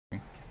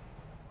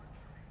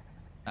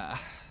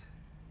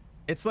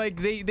It's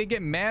like they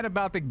get mad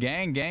about the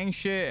gang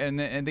shit,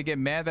 and they get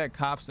mad that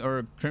cops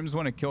or Crims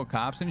want to kill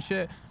cops and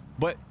shit,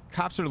 but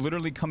cops are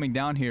literally coming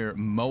down here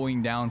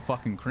mowing down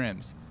fucking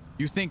Crims.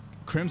 You think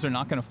Crims are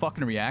not gonna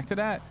fucking react to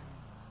that?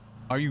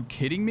 Are you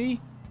kidding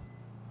me?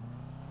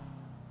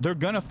 They're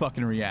gonna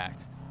fucking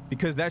react,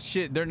 because that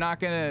shit, they're not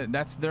gonna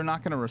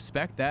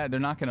respect that. They're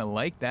not gonna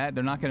like that.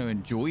 They're not gonna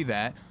enjoy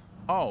that.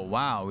 Oh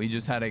wow, we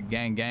just had a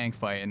gang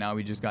fight and now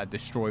we just got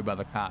destroyed by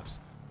the cops.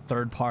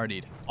 Third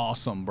partied.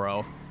 Awesome,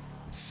 bro.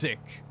 Sick.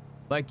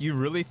 Like, you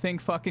really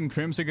think fucking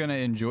Crims are gonna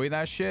enjoy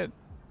that shit?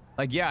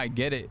 Like, yeah, I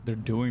get it, they're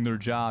doing their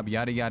job,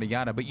 yada yada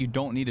yada, but you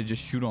don't need to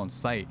just shoot on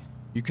sight.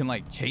 You can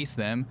like chase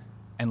them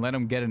and let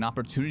them get an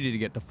opportunity to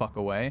get the fuck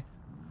away,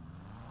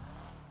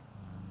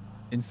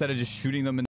 instead of just shooting them in